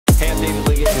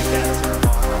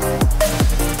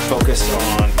focused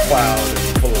on cloud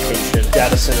and colocation,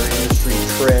 data center industry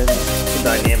trends, the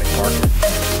dynamic market.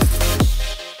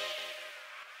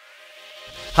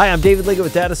 Hi, I'm David Liggitt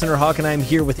with datacenterHawk, and I'm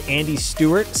here with Andy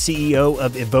Stewart, CEO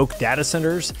of Evoque Data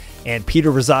Centers, and Peter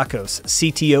Roosakos,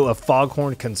 CTO of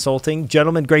Foghorn Consulting.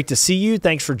 Gentlemen, great to see you.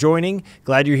 Thanks for joining.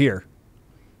 Glad you're here.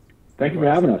 Thank you for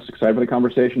having us. Excited for the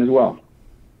conversation as well.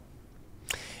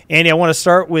 Andy, I want to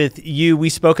start with you. We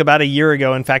spoke about a year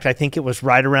ago. In fact, I think it was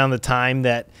right around the time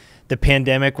that the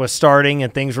pandemic was starting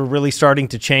and things were really starting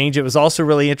to change. It was also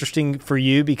really interesting for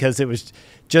you because it was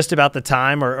just about the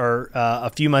time or a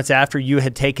few months after you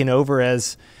had taken over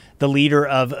as the leader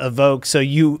of Evoque. So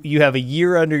you have a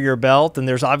year under your belt, and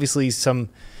there's obviously some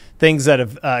things that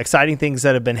have exciting things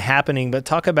that have been happening. But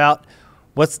talk about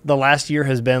what the last year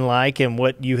has been like and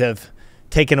what you have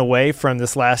taken away from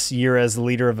this last year as the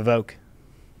leader of Evoque.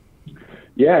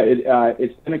 Yeah,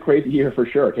 it's been a crazy year for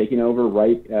sure. Taking over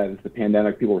right as the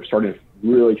pandemic, people were starting to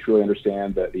really, truly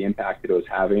understand the impact that it was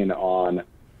having on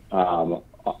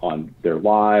their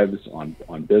lives,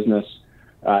 on business,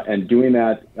 and doing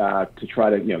that to try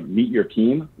to meet your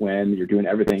team when you're doing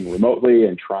everything remotely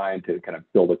and trying to kind of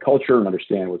build a culture and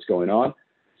understand what's going on.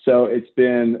 So it's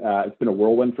been a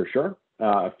whirlwind for sure.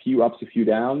 A few ups, a few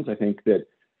downs. I think that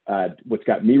what's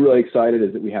got me really excited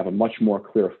is that we have a much more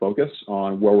clear focus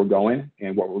on where we're going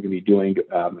and what we're going to be doing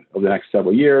over the next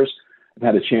several years. I've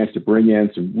had a chance to bring in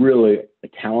some really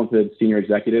talented senior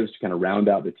executives to kind of round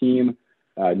out the team,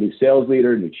 new sales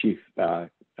leader, new chief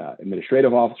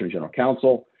administrative officer and general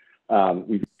counsel.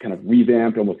 We've kind of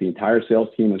revamped almost the entire sales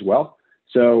team as well.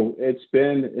 So it's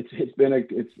been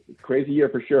a crazy year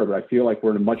for sure, but I feel like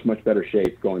we're in a much better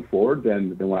shape going forward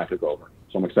than when I took over.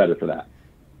 So I'm excited for that.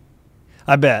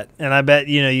 I bet. And I bet,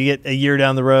 you get a year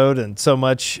down the road and so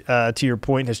much, to your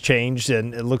point, has changed.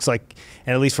 And it looks like,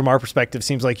 and at least from our perspective,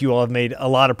 seems like you all have made a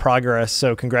lot of progress.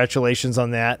 So congratulations on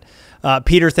that.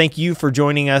 Peter, thank you for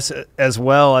joining us as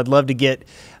well. I'd love to get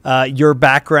your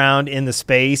background in the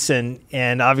space.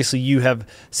 And obviously you have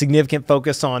significant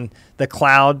focus on the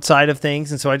cloud side of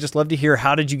things. And so I'd just love to hear,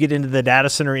 how did you get into the data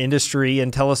center industry,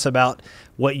 and tell us about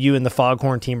what you and the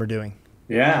Foghorn team are doing.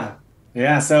 Yeah.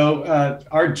 So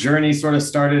our journey sort of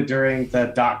started during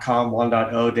the .com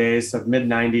 1.0 days of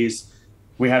mid-90s.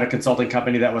 We had a consulting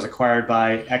company that was acquired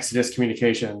by Exodus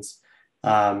Communications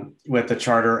with the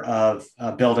charter of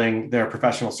building their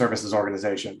professional services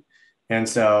organization. And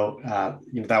so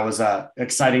that was an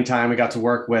exciting time. We got to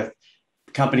work with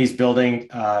companies building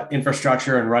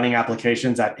infrastructure and running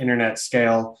applications at internet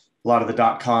scale. A lot of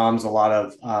the .coms, a lot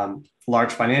of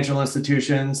large financial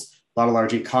institutions, a lot of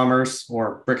large e-commerce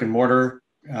or brick and mortar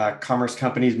commerce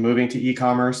companies moving to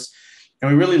e-commerce. And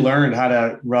we really learned how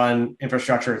to run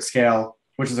infrastructure at scale,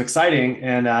 which is exciting.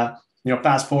 And,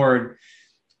 fast forward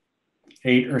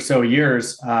 8 or so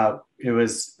years,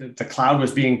 the cloud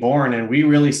was being born, and we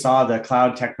really saw the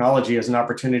cloud technology as an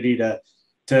opportunity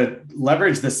to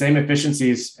leverage the same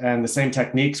efficiencies and the same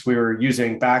techniques we were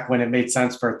using back when it made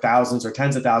sense for thousands or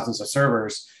tens of thousands of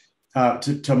servers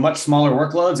to much smaller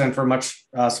workloads and for much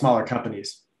smaller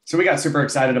companies. So we got super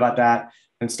excited about that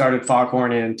and started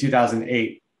Foghorn in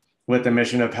 2008 with the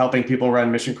mission of helping people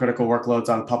run mission critical workloads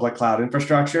on public cloud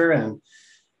infrastructure. And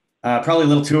probably a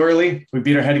little too early. We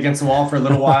beat our head against the wall for a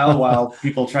little while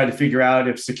people tried to figure out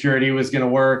if security was going to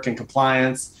work and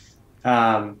compliance.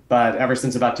 But ever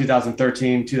since about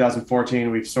 2013, 2014,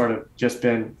 we've sort of just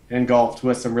been engulfed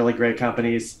with some really great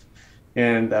companies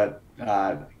in the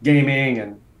gaming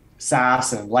and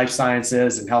SaaS and life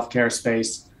sciences and healthcare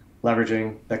space,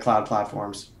 leveraging the cloud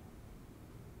platforms.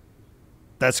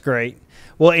 That's great.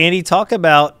 Well, Andy, talk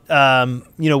about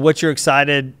what you're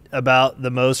excited about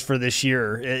the most for this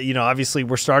year. Obviously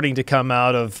we're starting to come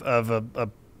out of a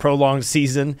prolonged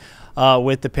season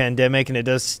with the pandemic, and it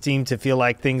does seem to feel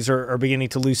like things are beginning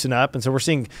to loosen up. And so we're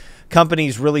seeing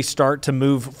companies really start to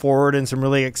move forward in some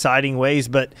really exciting ways.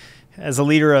 But as a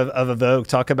leader of Evoque,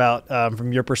 talk about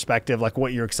from your perspective, like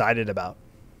what you're excited about.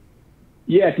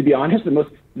 Yeah, to be honest, the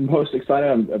most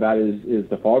excited about is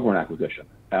the Foghorn acquisition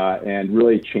and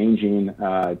really changing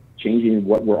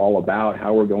what we're all about,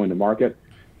 how we're going to market.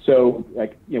 So,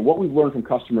 what we've learned from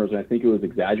customers, and I think it was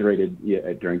exaggerated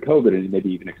during COVID and maybe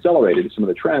even accelerated some of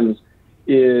the trends,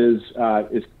 is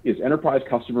enterprise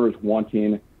customers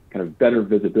wanting kind of better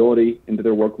visibility into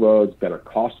their workloads, better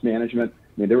cost management.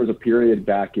 I mean, there was a period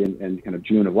back in kind of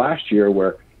June of last year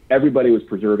where everybody was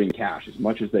preserving cash as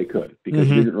much as they could because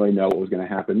you didn't really know what was going to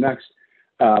happen next.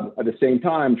 At the same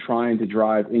time, trying to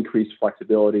drive increased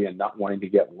flexibility and not wanting to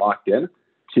get locked in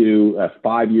to a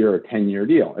 5-year or 10-year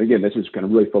deal. Again, this is kind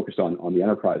of really focused on the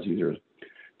enterprise users.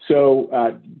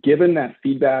 So given that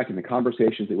feedback and the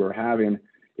conversations that we were having,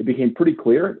 it became pretty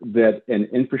clear that an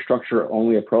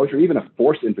infrastructure-only approach, or even a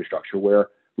forced infrastructure, where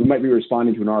we might be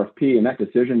responding to an RFP, and that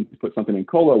decision to put something in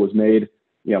colo was made,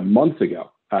 months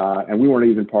ago, and we weren't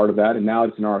even part of that. And now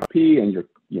it's an RFP, and you're,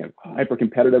 hyper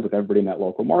competitive with everybody in that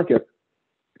local market.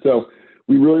 So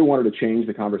we really wanted to change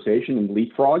the conversation and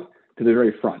leapfrog to the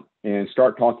very front and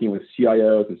start talking with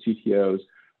CIOs and CTOs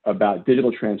about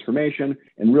digital transformation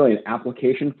and really an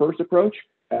application-first approach,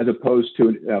 as opposed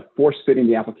to force-fitting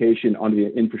the application onto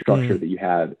the infrastructure that you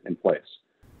had in place.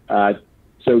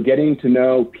 So getting to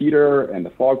know Peter and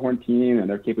the Foghorn team and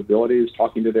their capabilities,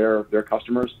 talking to their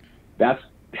customers, that's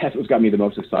what's got me the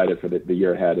most excited for the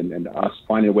year ahead, and us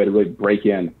finding a way to really break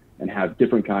in and have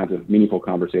different kinds of meaningful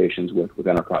conversations with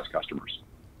enterprise customers.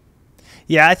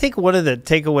 Yeah, I think one of the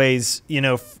takeaways,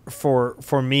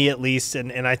 for me at least,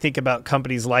 and I think about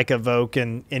companies like Evoque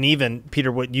and even,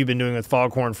 Peter, what you've been doing with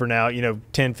Foghorn for now,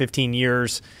 10, 15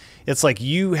 years, it's like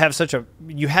you have to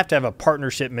have a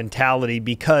partnership mentality,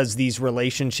 because these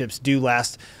relationships do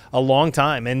last a long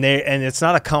time, and it's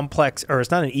not a complex, or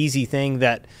it's not an easy thing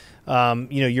that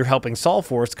you're helping solve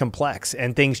for. It's complex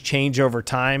and things change over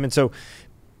time. And so,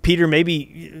 Peter,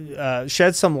 maybe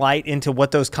shed some light into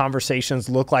what those conversations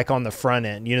look like on the front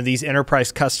end. These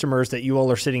enterprise customers that you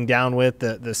all are sitting down with,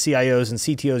 the CIOs and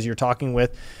CTOs you're talking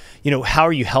with, how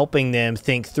are you helping them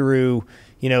think through,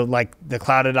 like the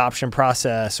cloud adoption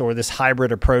process or this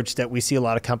hybrid approach that we see a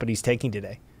lot of companies taking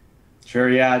today? Sure,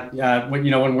 yeah.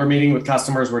 When we're meeting with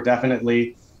customers, we're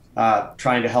definitely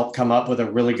trying to help come up with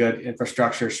a really good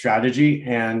infrastructure strategy.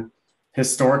 And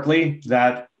historically,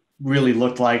 that really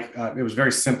looked like it was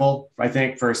very simple, I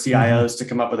think, for CIOs to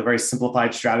come up with a very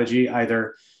simplified strategy,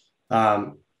 either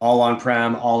all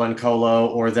on-prem, all in colo,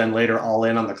 or then later all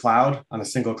in on the cloud, on a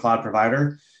single cloud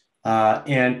provider.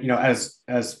 And as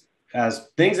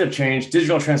things have changed,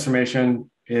 digital transformation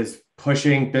is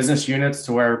pushing business units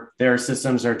to where their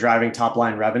systems are driving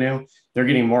top-line revenue. They're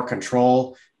getting more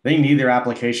control. They need their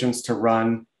applications to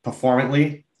run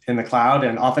performantly in the cloud,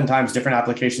 and oftentimes different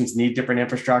applications need different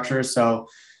infrastructures. So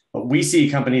we see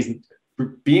companies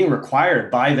being required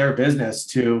by their business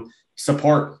to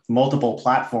support multiple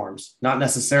platforms, not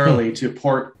necessarily to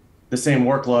port the same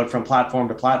workload from platform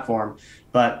to platform,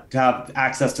 but to have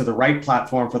access to the right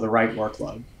platform for the right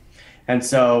workload. And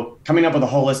so coming up with a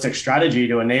holistic strategy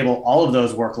to enable all of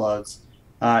those workloads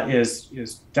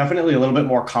is definitely a little bit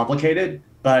more complicated,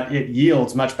 but it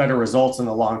yields much better results in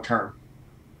the long term.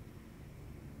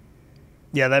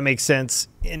 Yeah, that makes sense.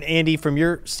 And Andy, from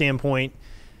your standpoint,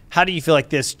 how do you feel like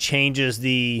this changes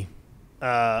the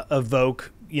Evoque,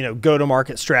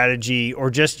 go-to-market strategy, or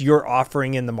just your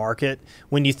offering in the market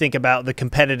when you think about the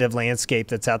competitive landscape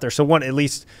that's out there? So one, at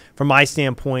least from my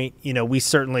standpoint, we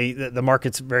certainly, the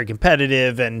market's very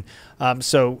competitive. And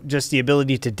so just the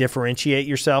ability to differentiate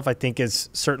yourself, I think, is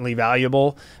certainly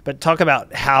valuable. But talk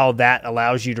about how that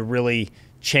allows you to really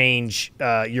change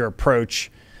your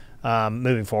approach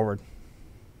moving forward.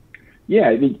 Yeah,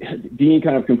 I think being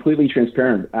kind of completely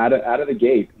transparent out of the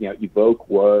gate, Evoque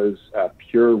was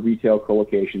pure retail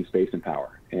colocation, space, and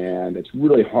power, and it's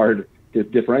really hard to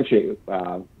differentiate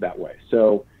that way.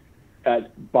 So,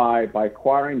 by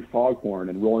acquiring Foghorn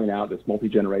and rolling out this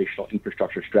multi-generational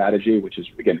infrastructure strategy, which is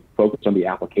again focused on the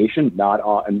application, not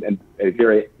on and a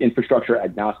very infrastructure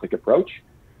agnostic approach,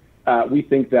 we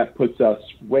think that puts us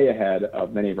way ahead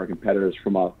of many of our competitors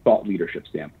from a thought leadership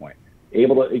standpoint.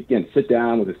 Able to, again, sit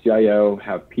down with a CIO,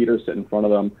 have Peter sit in front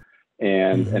of them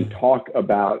and talk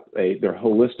about their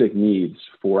holistic needs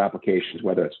for applications,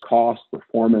 whether it's cost,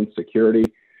 performance, security,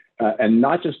 and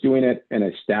not just doing it in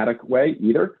a static way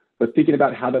either, but thinking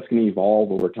about how that's going to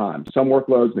evolve over time. Some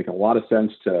workloads make a lot of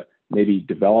sense to maybe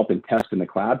develop and test in the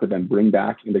cloud, but then bring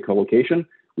back into colocation.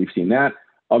 We've seen that.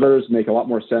 Others make a lot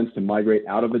more sense to migrate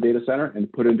out of the data center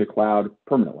and put into cloud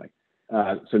permanently.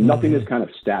 So nothing is kind of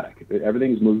static.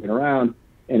 Everything's moving around.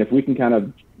 And if we can kind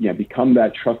of become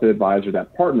that trusted advisor,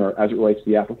 that partner as it relates to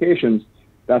the applications,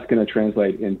 that's going to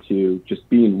translate into just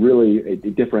being really a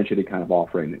differentiated kind of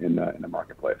offering in the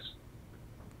marketplace.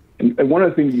 And one of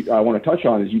the things I want to touch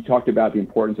on is you talked about the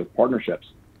importance of partnerships.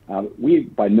 We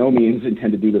by no means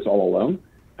intend to do this all alone.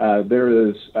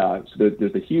 There's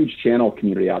a huge channel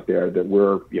community out there that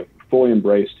we're fully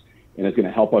embraced and is going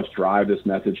to help us drive this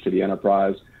message to the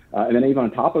enterprise. And then even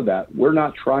on top of that, we're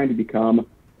not trying to become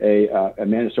a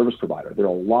managed service provider. There are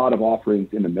a lot of offerings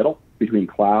in the middle between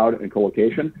cloud and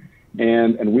colocation.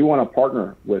 And we want to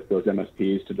partner with those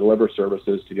MSPs to deliver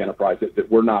services to the enterprise that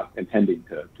we're not intending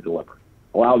to deliver.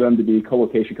 Allow them to be a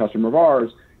colocation customer of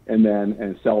ours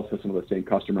and sell to some of the same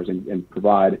customers and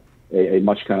provide a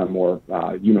much kind of more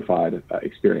unified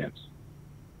experience.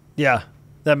 Yeah.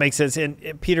 That makes sense.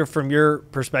 And Peter, from your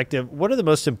perspective, what are the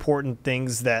most important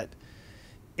things that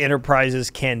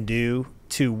enterprises can do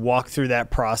to walk through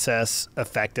that process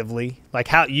effectively? Like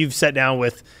how you've sat down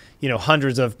with,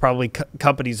 hundreds of probably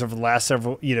companies over the last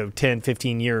several, 10,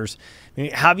 15 years. I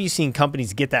mean, how have you seen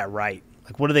companies get that right?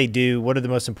 Like, what do they do? What are the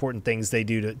most important things they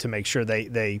do to make sure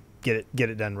they get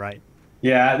it done right?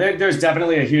 Yeah, there's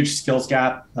definitely a huge skills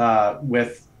gap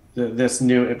with this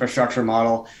new infrastructure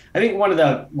model. I think one of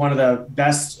the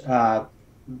best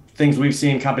things we've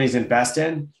seen companies invest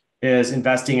in is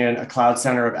investing in a cloud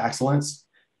center of excellence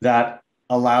that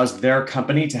allows their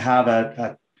company to have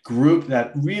a group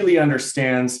that really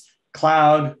understands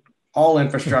cloud, all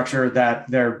infrastructure that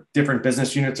their different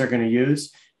business units are going to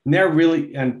use. And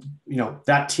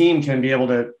that team can be able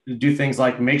to do things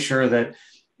like make sure that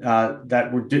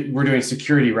we're doing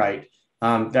security right,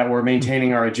 that we're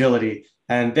maintaining our agility,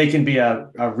 and they can be a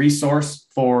resource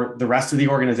for the rest of the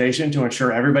organization to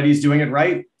ensure everybody's doing it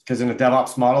right. Because in a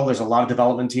DevOps model, there's a lot of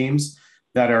development teams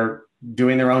that are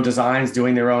doing their own designs,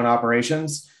 doing their own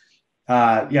operations.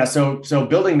 So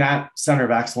building that center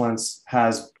of excellence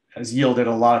has yielded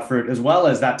a lot of fruit, as well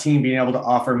as that team being able to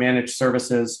offer managed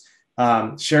services,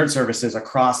 shared services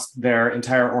across their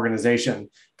entire organization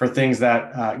for things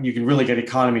that you can really get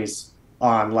economies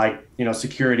on, like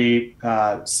security,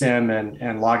 SIM,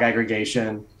 and log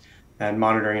aggregation, and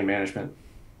monitoring and management.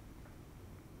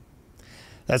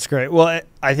 That's great. Well,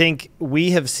 I think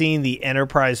we have seen the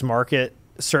enterprise market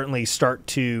certainly start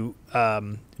to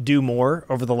do more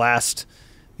over the last,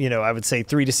 I would say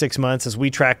 3 to 6 months as we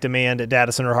track demand at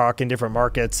datacenterHawk in different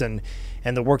markets and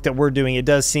the work that we're doing. It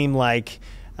does seem like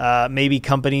maybe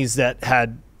companies that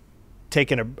had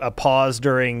taken a pause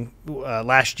during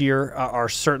last year are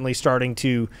certainly starting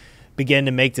to begin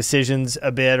to make decisions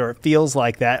a bit, or it feels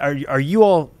like that. Are you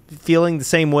all feeling the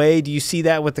same way? Do you see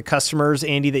that with the customers,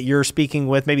 Andy, that you're speaking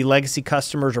with, maybe legacy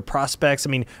customers or prospects? I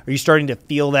mean, are you starting to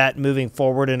feel that moving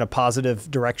forward in a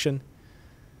positive direction?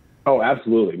 Oh,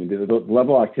 absolutely. I mean, the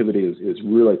level of activity is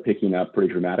really picking up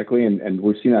pretty dramatically, and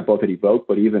we've seen that both at Evoque,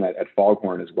 but even at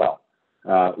Foghorn as well,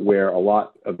 where a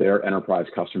lot of their enterprise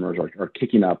customers are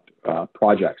kicking up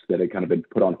projects that had kind of been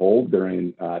put on hold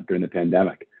during the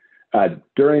pandemic.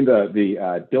 During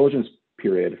the diligence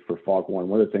period for Foghorn,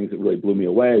 one of the things that really blew me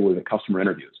away were the customer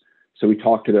interviews. So we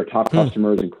talked to their top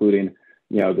customers, including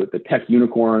the tech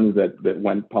unicorns that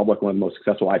went public, one of the most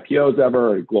successful IPOs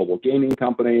ever, a global gaming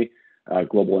company, a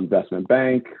global investment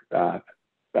bank,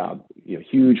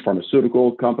 huge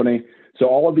pharmaceutical company. So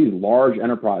all of these large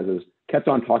enterprises kept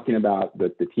on talking about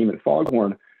the team at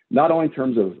Foghorn, not only in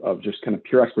terms of just kind of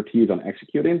pure expertise on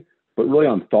executing, but really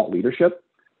on thought leadership.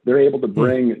 They're able to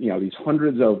bring these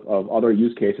hundreds of other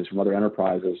use cases from other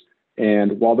enterprises,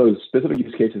 and while those specific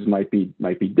use cases might be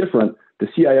different, the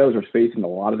CIOs are facing a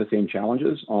lot of the same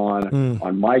challenges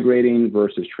on migrating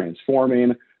versus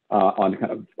transforming,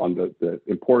 on the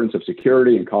importance of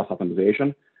security and cost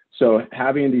optimization. So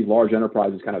having these large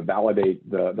enterprises kind of validate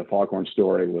the Foghorn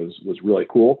story was really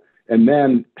cool. And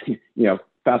then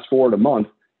fast forward a month,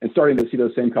 and starting to see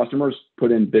those same customers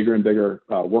put in bigger and bigger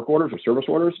work orders or service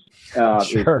orders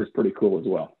is pretty cool as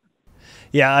well.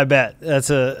 Yeah, I bet. That's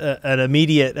an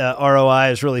immediate ROI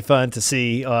is really fun to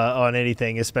see on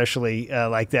anything, especially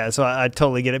like that. So I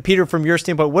totally get it. Peter, from your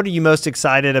standpoint, what are you most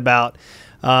excited about?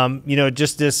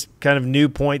 Just this kind of new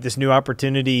point, this new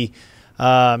opportunity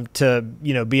to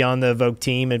be on the Evoque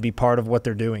team and be part of what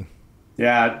they're doing.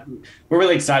 Yeah, we're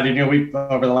really excited. We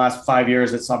over the last 5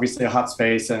 years, it's obviously a hot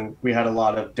space, and we had a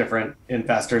lot of different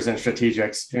investors and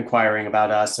strategics inquiring about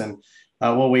us. And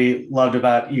what we loved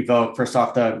about Evoque, first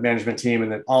off, the management team,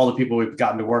 and then all the people we've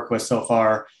gotten to work with so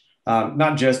far,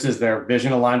 not just is their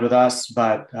vision aligned with us,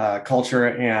 but culture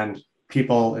and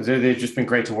people, they've just been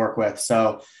great to work with.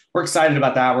 So we're excited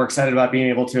about that. We're excited about being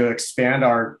able to expand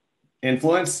our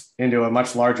influence into a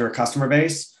much larger customer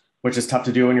base, which is tough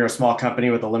to do when you're a small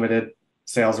company with a limited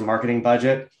sales and marketing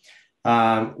budget.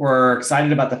 We're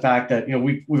excited about the fact that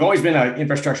we've always been an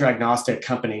infrastructure agnostic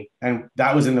company, and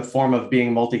that was in the form of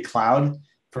being multi-cloud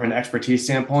from an expertise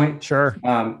standpoint. Sure.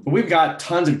 But we've got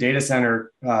tons of data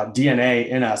center DNA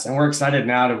in us, and we're excited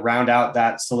now to round out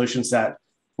that solution set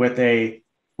with an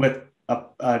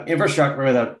infrastructure,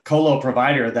 with a colo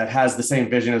provider that has the same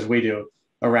vision as we do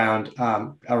around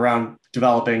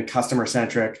developing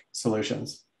customer-centric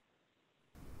solutions.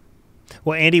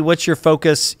 Well, Andy, what's your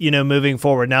focus, moving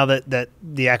forward now that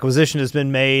the acquisition has been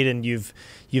made and you've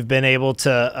been able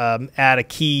to add a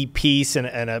key piece and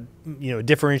a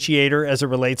differentiator as it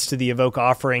relates to the Evoque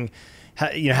offering?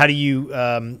 How do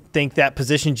you think that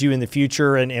positions you in the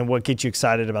future, and what gets you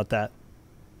excited about that?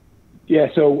 Yeah,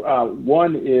 so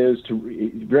one is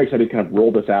very excited to kind of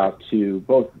roll this out to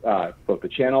both the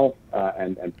channel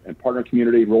and partner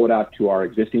community, roll it out to our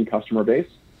existing customer base.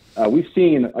 We've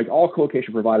seen, like all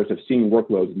colocation providers have seen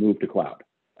workloads move to cloud.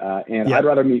 And Yep.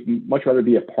 I'd much rather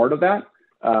be a part of that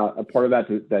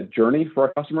that journey for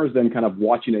our customers than kind of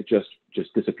watching it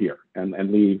just disappear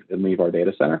and leave our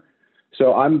data center.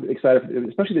 So I'm excited,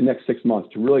 especially the next 6 months,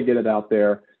 to really get it out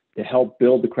there to help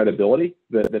build the credibility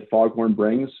that Foghorn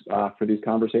brings for these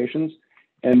conversations,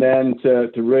 and then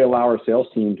to really allow our sales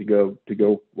team to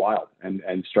go wild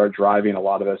and start driving a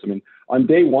lot of this. I mean, on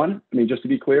day one, I mean, just to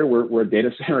be clear, we're a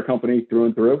data center company through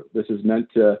and through. This is meant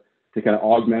to kind of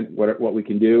augment what we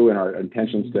can do, and our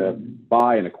intentions to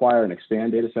buy and acquire and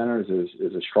expand data centers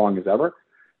is as strong as ever.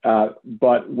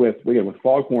 But with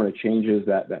Foghorn, it changes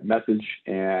that message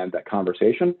and that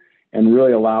conversation, and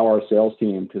really allow our sales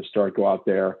team to start go out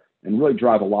there and really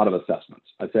drive a lot of assessments.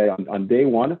 I'd say on day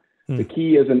one, the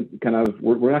key isn't kind of,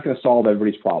 we're not going to solve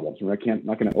everybody's problems. We're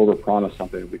not going to overpromise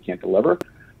something that we can't deliver,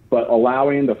 but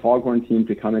allowing the Foghorn team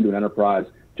to come into an enterprise,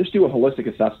 just do a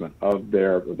holistic assessment of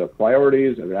their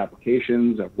priorities, of their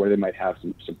applications, of where they might have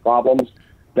some problems.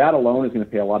 That alone is going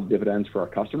to pay a lot of dividends for our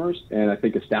customers, and I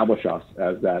think establish us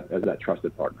as that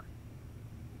trusted partner.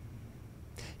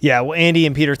 Yeah, well, Andy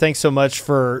and Peter, thanks so much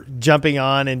for jumping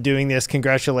on and doing this.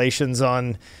 Congratulations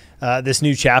on this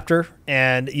new chapter.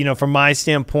 And, from my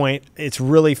standpoint, it's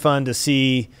really fun to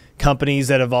see companies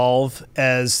that evolve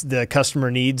as the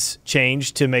customer needs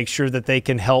change to make sure that they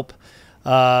can help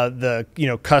the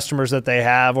customers that they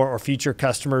have or future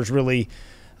customers really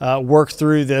work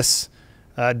through this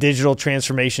digital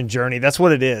transformation journey. That's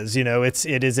what it is.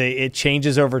 It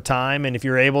changes over time, and if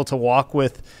you're able to walk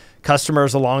with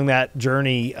customers along that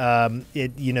journey,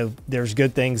 there's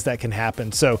good things that can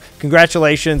happen. So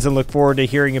congratulations, and look forward to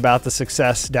hearing about the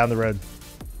success down the road.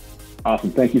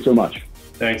 Awesome. Thank you so much.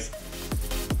 Thanks.